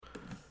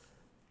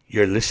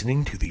You're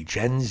listening to the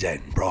Gen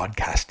Zen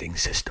Broadcasting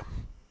System.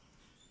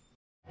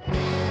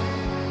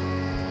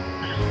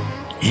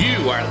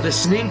 You are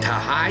listening to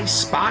High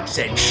Spots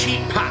and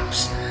Sheet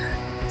Pops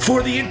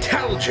for the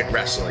intelligent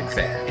wrestling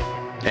fan.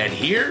 And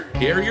here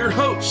are your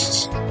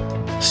hosts,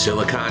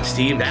 Silicon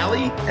Steve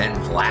Alley and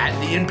Vlad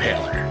the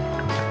Impaler.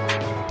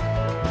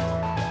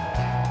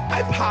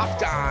 I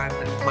popped on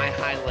my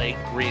highlight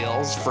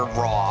reels for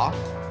Raw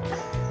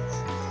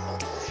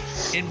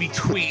in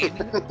between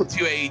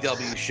two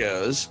AEW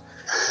shows.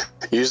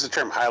 Use the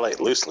term highlight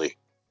loosely.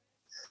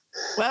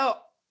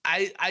 Well,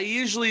 I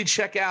usually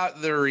check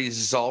out the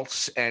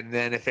results, and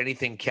then if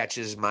anything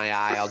catches my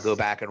eye, I'll go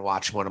back and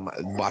watch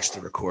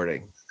the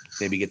recording.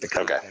 Maybe get the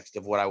context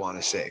of what I want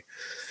to see.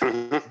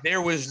 Mm-hmm.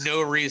 There was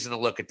no reason to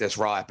look at this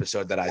Raw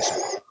episode that I saw.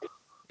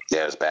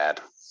 Yeah, it was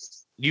bad.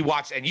 You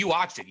watched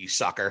it, you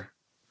sucker.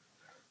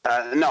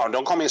 No,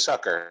 don't call me a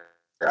sucker.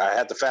 I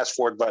had the fast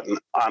forward button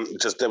on.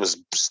 Just it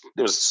was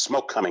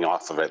smoke coming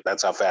off of it.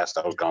 That's how fast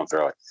I was going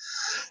through it.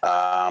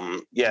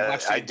 Yeah,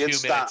 I did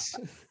stop.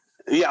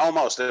 Yeah,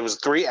 almost. It was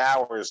 3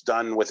 hours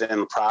done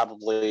within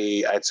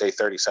probably, I'd say,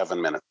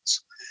 37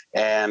 minutes.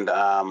 And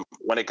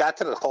when it got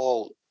to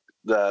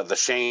the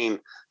Shane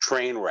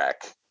train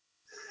wreck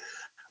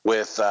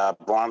with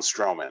Braun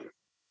Strowman,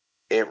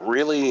 it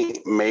really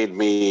made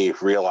me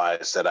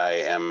realize that I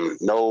am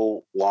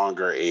no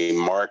longer a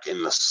mark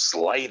in the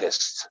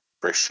slightest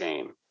for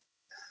Shane.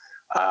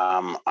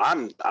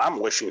 I'm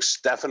wishing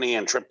Stephanie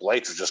and Triple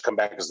H would just come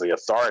back as the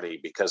authority,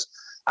 because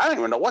I don't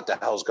even know what the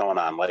hell's going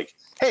on. Like,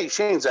 hey,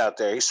 Shane's out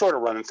there. He's sort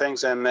of running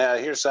things. And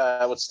here's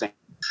what's the name?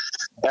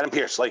 Adam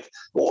Pearce. Like,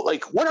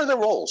 what are their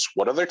roles?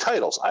 What are their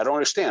titles? I don't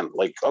understand.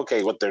 Like,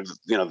 okay, what they're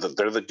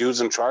the dudes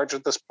in charge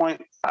at this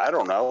point. I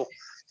don't know.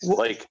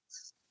 Like,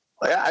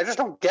 I just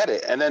don't get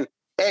it. And then,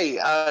 hey,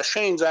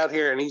 Shane's out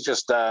here and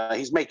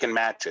he's making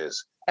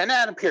matches. And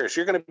Adam Pearce,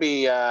 you're going to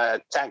be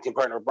tag team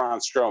partner with Braun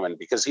Strowman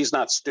because he's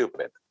not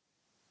stupid,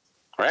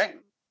 right?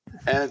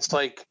 And it's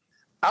like,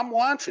 I'm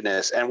watching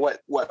this, and what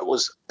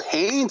was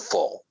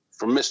painful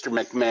for Mr.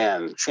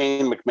 McMahon,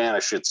 Shane McMahon, I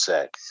should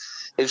say,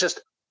 is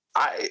just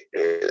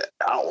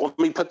let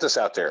me put this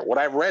out there. What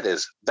I read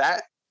is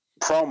that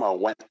promo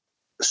went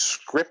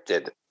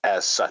scripted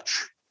as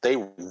such. They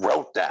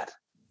wrote that,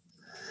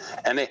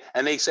 and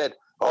they said,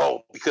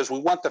 "Oh, because we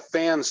want the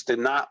fans to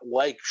not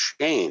like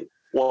Shane."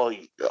 Well,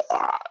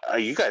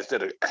 you guys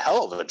did a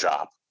hell of a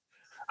job.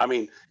 I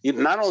mean,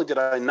 not only did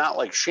I not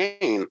like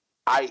Shane,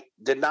 I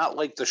did not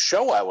like the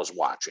show I was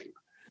watching.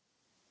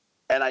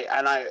 And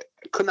I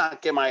could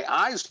not get my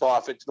eyes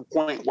off it to the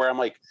point where I'm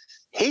like,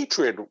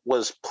 hatred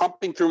was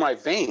pumping through my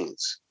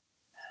veins.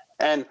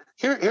 And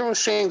here was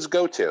Shane's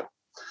go-to.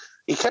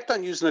 He kept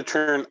on using the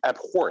term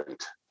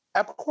abhorrent.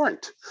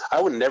 Abhorrent. I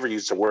would never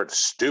use the word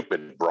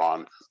stupid,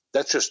 Braun.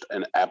 That's just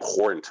an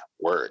abhorrent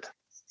word.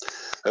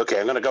 Okay,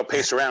 I'm going to go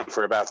pace around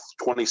for about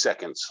 20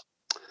 seconds.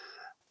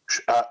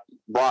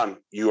 Braun,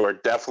 you are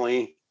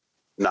definitely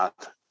not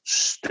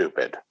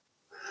stupid.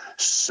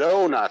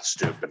 So not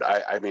stupid.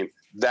 I mean,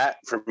 that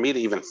for me to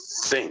even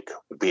think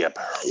would be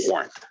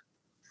abhorrent.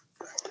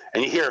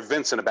 And you hear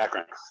Vince in the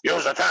background,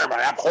 use the term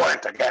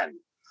abhorrent again.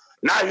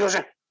 Not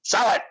using,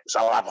 sell it.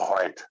 So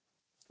abhorrent.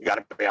 You got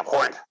to be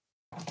abhorrent.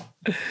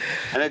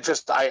 And it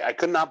just, I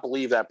could not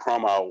believe that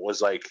promo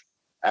was like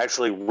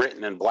actually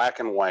written in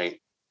black and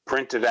white,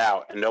 printed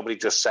out, and nobody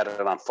just set it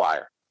on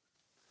fire.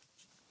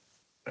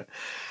 But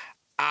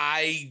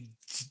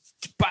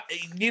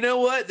you know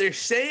what? They're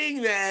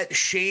saying that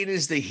Shane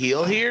is the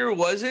heel here.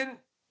 Wasn't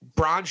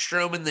Braun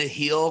Strowman the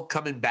heel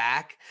coming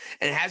back?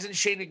 And hasn't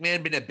Shane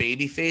McMahon been a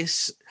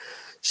babyface?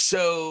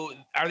 So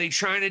are they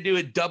trying to do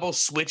a double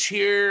switch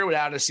here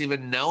without us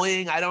even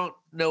knowing? I don't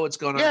know what's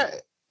going on. Yeah.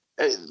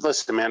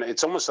 Listen, man,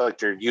 it's almost like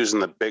they're using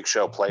the Big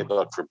Show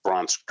playbook for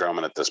Braun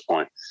Strowman at this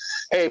point.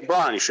 Hey,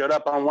 Braun, you showed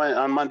up on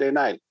Monday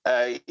night.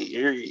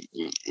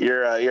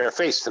 You're a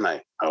face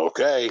tonight.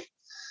 Okay.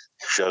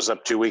 Shows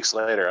up 2 weeks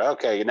later.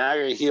 Okay, now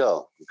you're a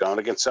heel. You're going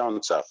against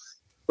so-and-so.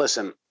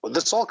 Listen,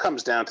 this all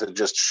comes down to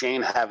just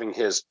Shane having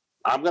his,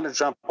 I'm going to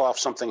jump off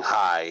something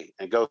high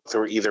and go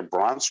through either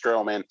Braun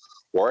Strowman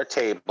or a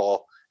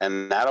table,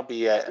 and that'll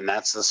be it, and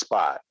that's the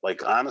spot.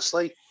 Like,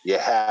 honestly, you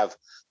have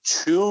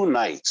 2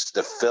 nights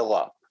to fill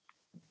up.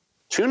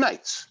 2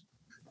 nights.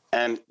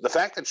 And the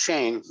fact that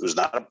Shane, who's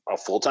not a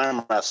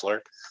full-time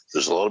wrestler,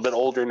 who's a little bit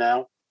older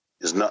now,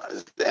 is not,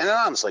 and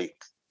honestly,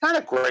 not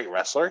a great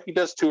wrestler. He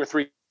does 2 or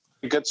 3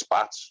 good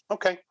spots.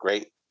 Okay,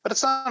 great. But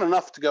it's not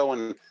enough to go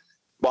and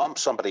bump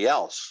somebody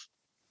else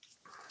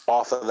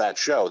off of that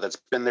show that's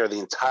been there the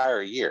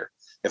entire year.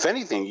 If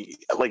anything,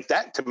 like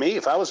that, to me,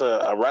 if I was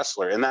a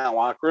wrestler in that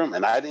locker room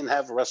and I didn't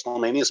have a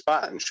WrestleMania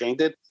spot and Shane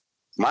did,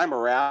 my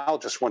morale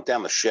just went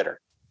down the shitter.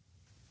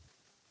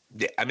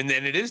 Yeah, I mean,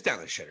 then it is down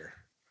the shitter.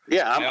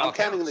 Yeah, I'm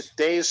counting the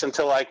days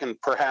until I can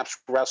perhaps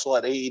wrestle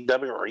at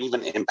AEW or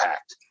even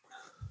Impact.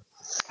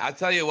 I'll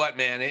tell you what,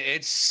 man,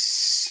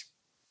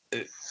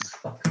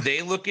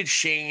 they look at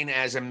Shane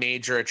as a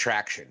major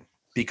attraction.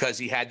 because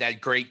he had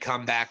that great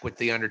comeback with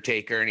The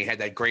Undertaker and he had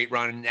that great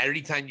run. And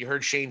every time you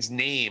heard Shane's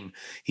name,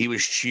 he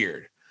was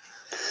cheered.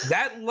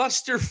 That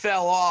luster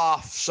fell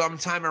off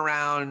sometime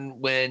around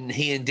when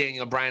he and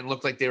Daniel Bryan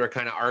looked like they were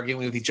kind of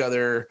arguing with each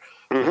other.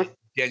 Mm-hmm.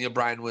 Daniel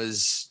Bryan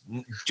was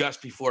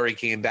just before he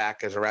came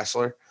back as a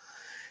wrestler.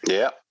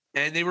 Yeah.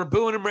 And they were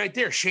booing him right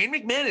there. Shane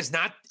McMahon is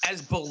not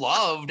as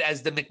beloved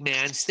as the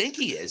McMahons think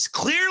he is.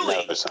 Clearly.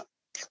 No, it's not.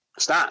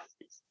 It's not.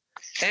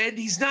 And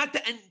he's not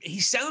and he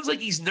sounds like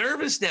he's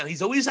nervous now.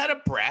 He's always out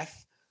of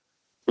breath.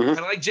 Mm-hmm. Kind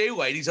of like Jay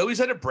White. He's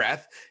always out of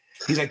breath.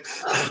 He's like,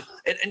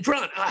 and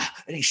Braun,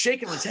 and he's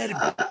shaking his head.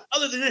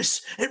 Other than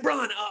this, and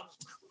Braun,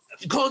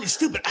 calling you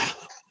stupid.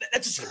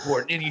 That's just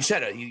important. And you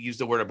said it. You used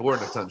the word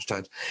abhorrent a bunch of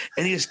times.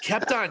 And he just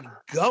kept on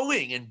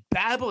going and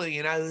babbling.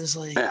 And I was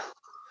like,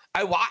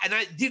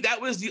 dude, that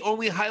was the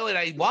only highlight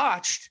I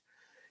watched.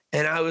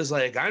 And I was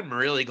like, I'm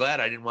really glad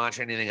I didn't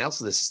watch anything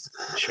else of this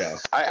show.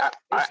 I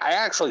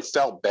actually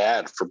felt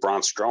bad for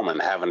Braun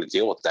Strowman having to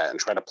deal with that and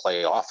try to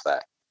play off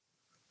that.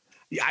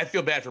 Yeah, I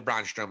feel bad for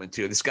Braun Strowman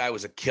too. This guy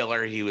was a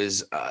killer. He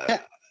was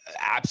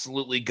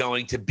absolutely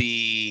going to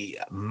be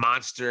a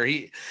monster.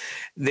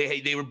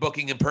 They were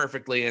booking him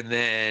perfectly, and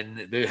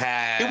then they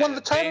had he won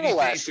the title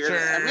last year.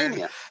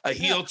 Turn, a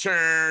heel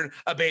turn,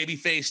 a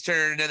babyface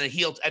turn, and then a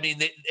heel. I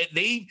mean,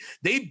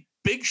 they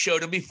big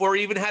showed him before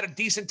he even had a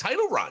decent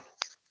title run.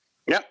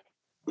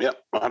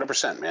 Yep,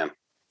 100%, man.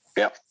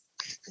 Yep.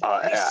 He's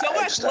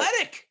so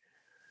athletic,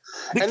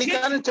 and he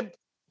got into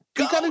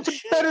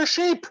better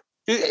shape.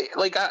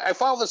 Like I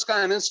follow this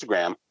guy on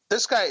Instagram.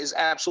 This guy is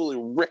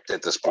absolutely ripped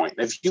at this point.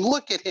 If you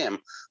look at him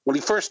when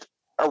he first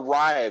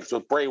arrived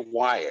with Bray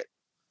Wyatt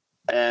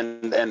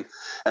and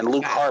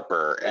Luke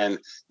Harper and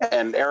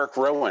Eric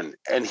Rowan,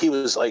 and he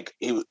was like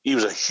he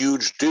was a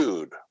huge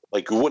dude.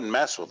 Like you wouldn't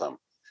mess with him.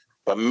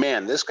 But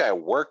man, this guy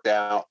worked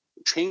out,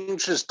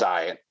 changed his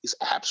diet. He's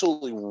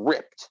absolutely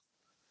ripped.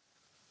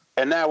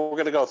 And now we're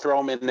going to go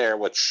throw him in there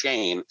with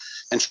Shane.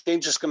 And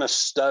Shane's just going to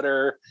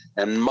stutter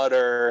and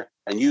mutter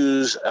and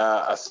use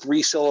a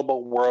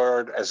 3-syllable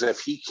word as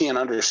if he can't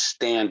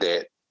understand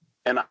it.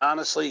 And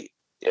honestly,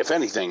 if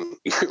anything,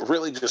 you're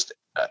really just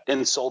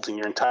insulting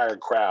your entire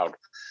crowd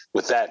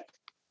with that,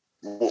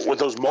 with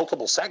those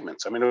multiple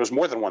segments. I mean, it was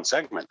more than one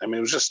segment. I mean,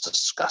 it was just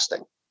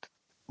disgusting.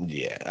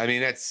 Yeah, I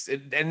mean it's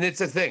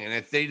a thing, and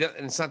if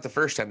it's not the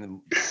first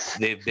time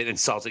they've been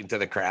insulting to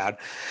the crowd.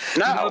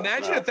 No,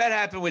 imagine if that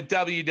happened with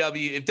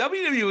WWE. If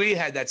WWE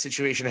had that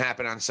situation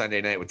happen on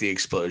Sunday night with the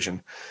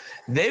explosion,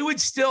 they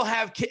would still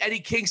have Eddie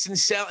Kingston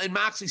and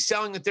Moxley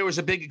selling that there was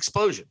a big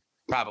explosion.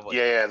 Probably.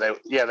 They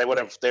would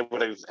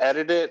have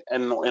edited it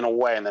in a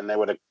way, and then they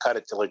would have cut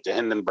it to like the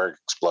Hindenburg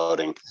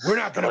exploding. We're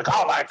not going to.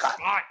 Oh my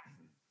God!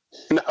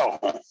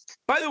 No.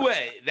 By the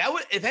way,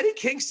 if Eddie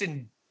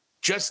Kingston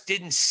just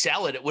didn't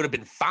sell it, it would have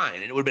been fine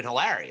and it would have been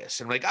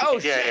hilarious. And like,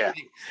 shit,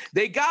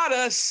 they got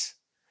us.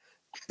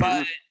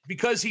 But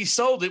because he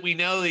sold it, we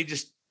know they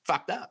just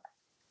fucked up.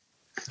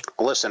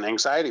 Listen,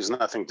 anxiety is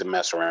nothing to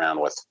mess around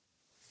with.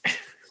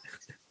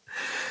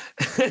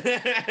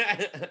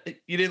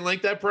 You didn't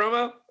like that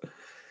promo?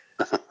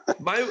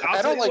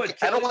 I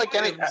don't like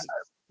any.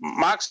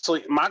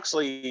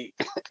 Moxley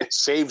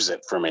saves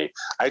it for me.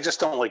 I just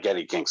don't like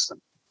Eddie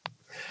Kingston.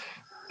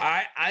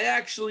 I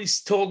actually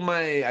told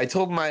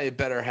my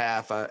better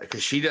half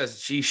because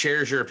she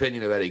shares your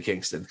opinion of Eddie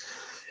Kingston,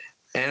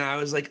 and I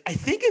was like, I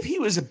think if he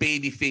was a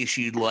babyface,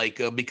 you'd like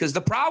him, because the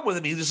problem with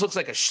him, he just looks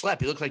like a schlep.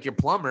 He looks like your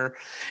plumber,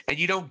 and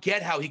you don't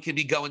get how he could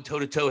be going toe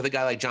to toe with a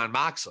guy like John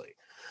Moxley.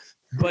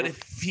 But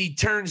if he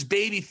turns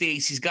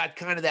babyface, he's got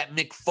kind of that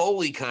Mick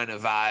Foley kind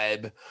of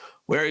vibe,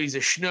 where he's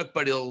a schnook,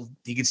 but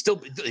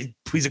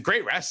he's a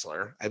great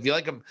wrestler. I feel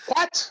like him.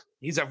 What?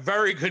 He's a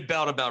very good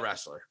bell-to-bell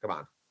wrestler. Come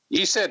on.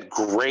 You said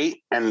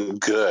great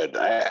and good.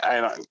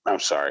 I'm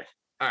sorry.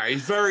 All right,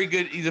 he's very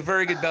good. He's a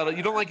very good belt.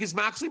 You don't like his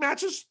Moxley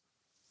matches?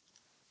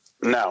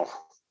 No,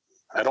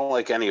 I don't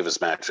like any of his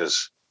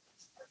matches.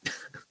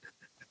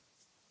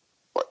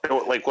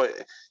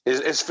 What?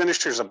 His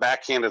finisher's a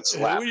backhanded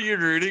slap. Who are you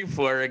rooting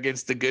for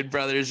against the Good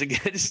Brothers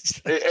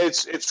against?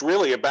 It's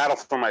really a battle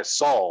for my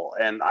soul,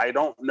 and I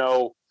don't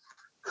know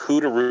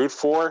who to root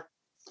for.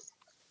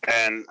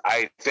 And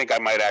I think I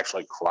might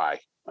actually cry.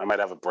 I might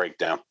have a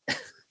breakdown.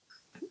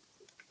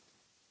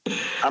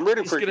 I'm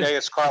rooting for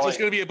Gaius Carly. It's just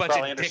going to be a bunch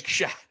of dick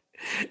shots.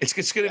 It's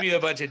just going to be a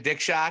bunch of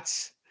dick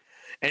shots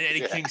and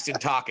Eddie Kingston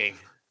talking.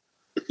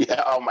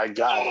 Yeah. Oh my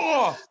God.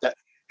 Oh,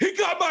 he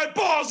got my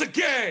balls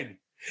again.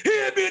 He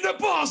hit me in the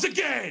balls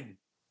again.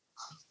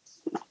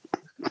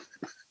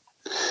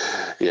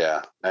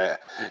 Yeah. I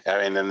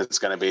mean, then it's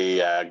going to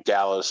be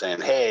Gallows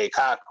saying, "Hey,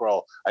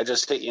 Cockrell, I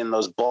just hit you in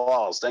those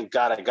balls. Thank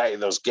God I got you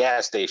those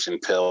gas station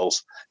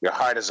pills. Your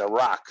heart is a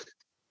rock.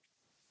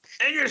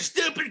 And your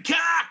stupid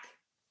cock."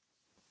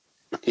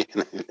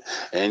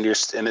 and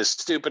his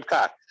stupid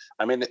cock.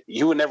 I mean,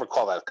 you would never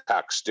call that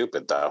cock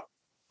stupid, though.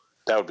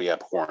 That would be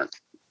abhorrent.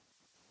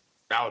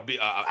 That would be.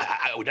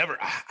 I would never.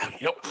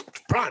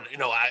 Braun.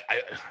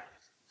 I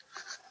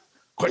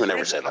would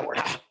never say that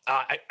word.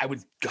 I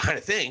would kind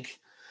of think.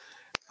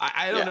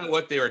 I don't know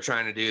what they were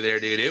trying to do there,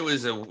 dude. It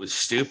was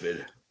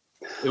stupid.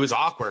 It was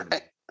awkward.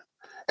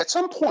 At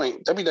some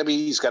point,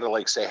 WWE's got to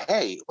like say,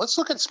 hey, let's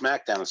look at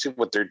SmackDown and see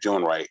what they're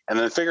doing right. And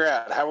then figure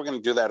out how we're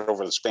going to do that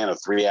over the span of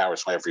 3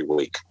 hours every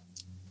week.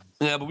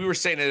 Yeah, but we were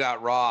saying it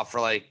about Raw for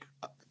like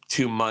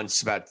 2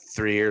 months, about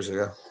 3 years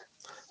ago.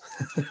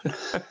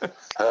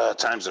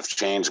 Times have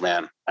changed,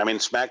 man. I mean,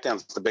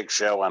 SmackDown's the big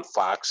show on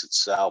Fox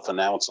itself. And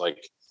now it's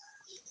like,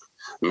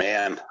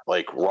 man,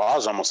 like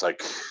Raw's almost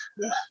like,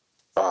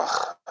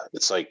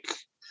 it's like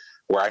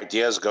where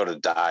ideas go to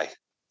die.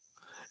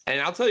 And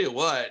I'll tell you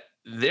what,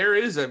 there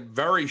is a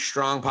very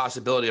strong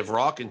possibility if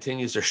Raw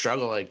continues to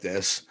struggle like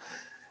this,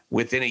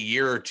 within a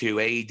year or two,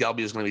 AEW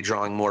is going to be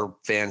drawing more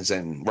fans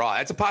than Raw.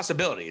 That's a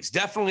possibility. It's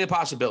definitely a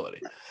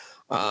possibility.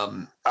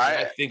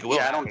 I think it will.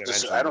 I don't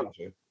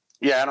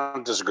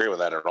disagree with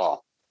that at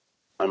all.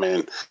 I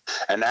mean,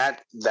 and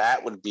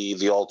that would be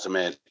the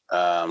ultimate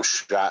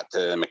shot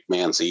to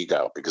McMahon's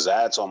ego, because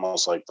that's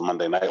almost like the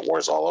Monday Night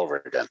Wars all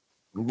over again.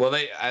 Well,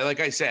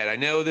 like I said, I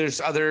know there's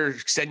other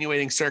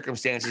extenuating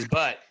circumstances,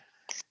 but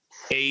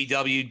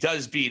AEW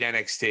does beat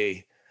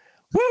NXT.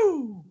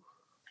 Woo!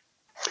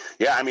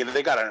 Yeah, I mean,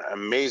 they got an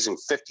amazing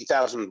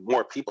 50,000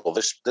 more people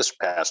this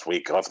past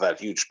week off of that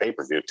huge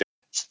pay-per-view, too.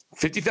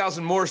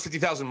 50,000 more is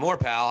 50,000 more,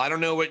 pal. I don't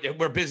know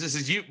where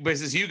business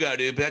you go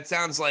to, but that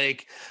sounds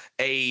like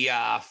a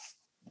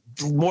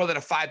more than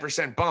a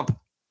 5% bump.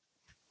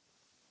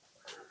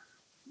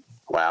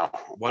 Wow.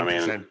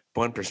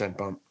 1%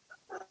 bump.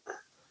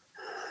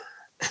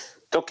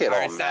 Don't get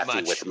all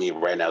nasty with me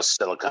right now,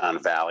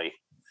 Silicon Valley.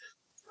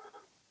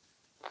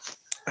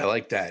 I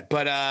like that.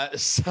 But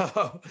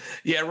so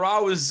yeah,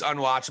 Raw was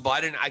unwatchable.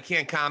 I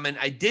can't comment.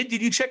 Did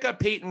you check out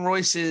Peyton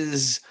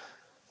Royce's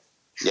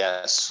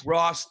Yes.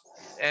 Ross,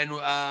 and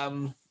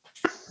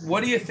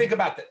what do you think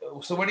about that?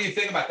 So what do you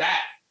think about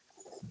that?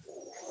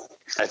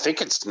 I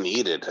think it's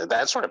needed.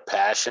 That sort of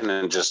passion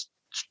and just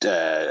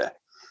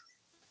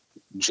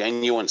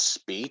genuine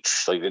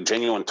speech, like a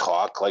genuine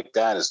talk like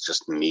that is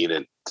just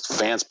needed.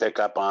 Fans pick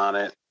up on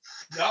it.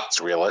 Yep.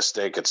 It's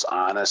realistic. It's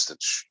honest.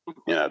 It's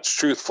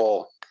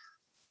truthful.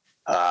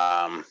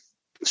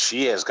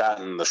 She has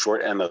gotten the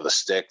short end of the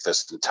stick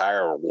this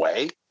entire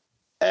way.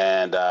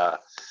 And if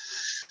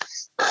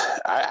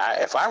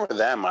I were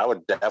them, I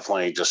would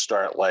definitely just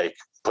start like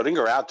putting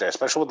her out there,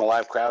 especially with the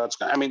live crowds.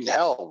 I mean,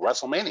 hell,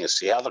 WrestleMania,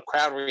 see how the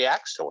crowd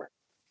reacts to her.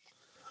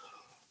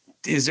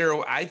 Is there?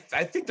 I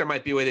think there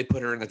might be a way they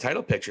put her in the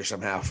title picture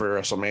somehow for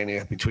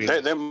WrestleMania between.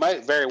 They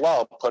might very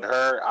well put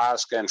her,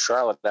 Asuka, and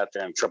Charlotte out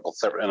there in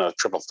a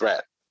triple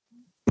threat.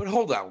 But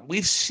hold on,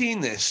 we've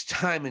seen this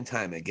time and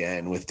time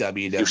again with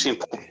WWE. You've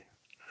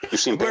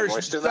seen where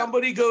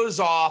somebody goes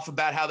off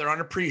about how they're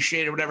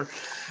unappreciated, or whatever.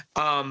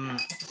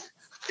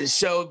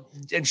 So,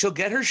 and she'll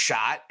get her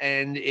shot,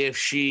 and if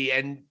she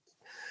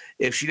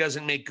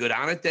doesn't make good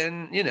on it,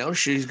 then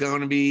she's going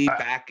to be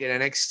back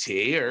in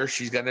NXT, or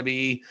she's going to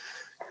be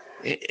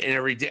in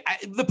a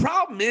the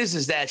problem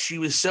is that she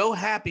was so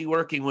happy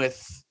working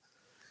with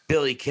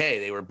Billie Kay.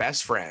 They were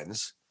best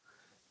friends.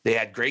 They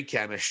had great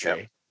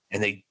chemistry,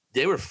 and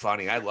they were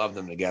funny. I love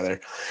them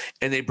together,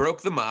 and they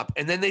broke them up,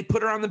 and then they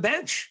put her on the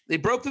bench. They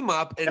broke them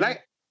up, and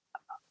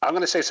I'm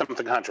going to say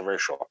something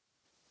controversial.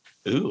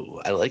 Ooh,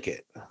 I like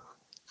it.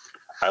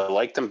 I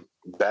like them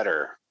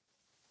better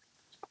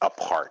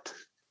apart.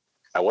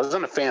 I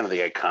wasn't a fan of the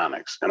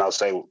Iconics, and I'll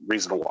say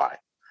reason why.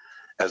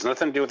 It has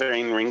nothing to do with their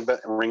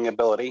ring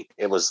ability.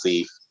 It was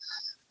the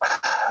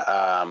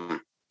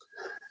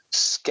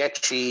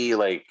sketchy,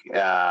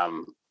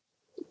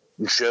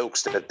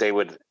 jokes that they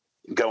would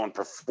go and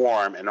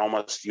perform, and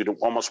you'd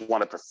almost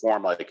want to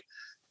perform like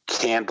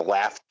canned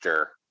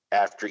laughter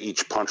after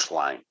each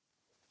punchline.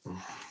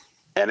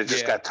 And it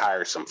just got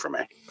tiresome for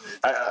me.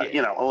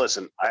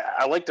 Listen,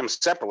 I like them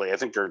separately. I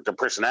think their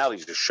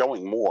personalities are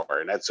showing more,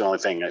 and that's the only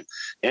thing.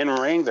 In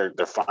ring, they're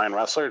fine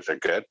wrestlers. They're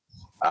good.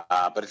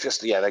 But it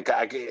just, it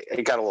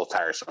got a little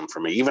tiresome for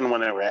me. Even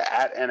when they were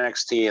at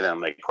NXT, and then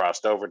they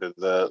crossed over to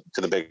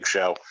the big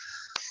show.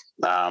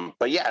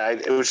 But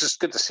it was just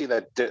good to see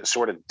that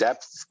sort of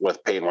depth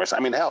with Peyton Royce. I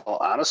mean, hell,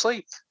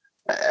 honestly,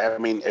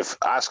 if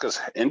Asuka's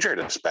injured,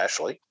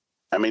 especially,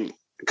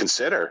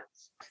 consider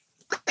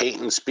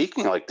Peyton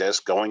speaking like this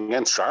going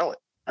against Charlotte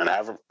and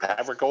have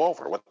her go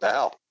over. What the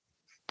hell?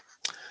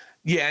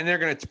 Yeah, and they're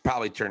going to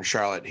probably turn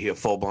Charlotte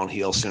full-blown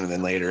heel sooner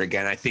than later.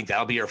 Again, I think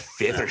that'll be her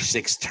fifth or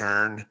sixth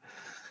turn.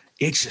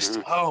 It's just,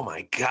 oh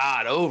my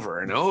God, over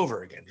and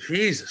over again.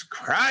 Jesus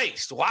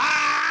Christ. Wow.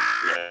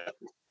 Yeah.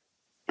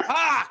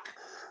 Fuck.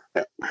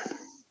 Yeah.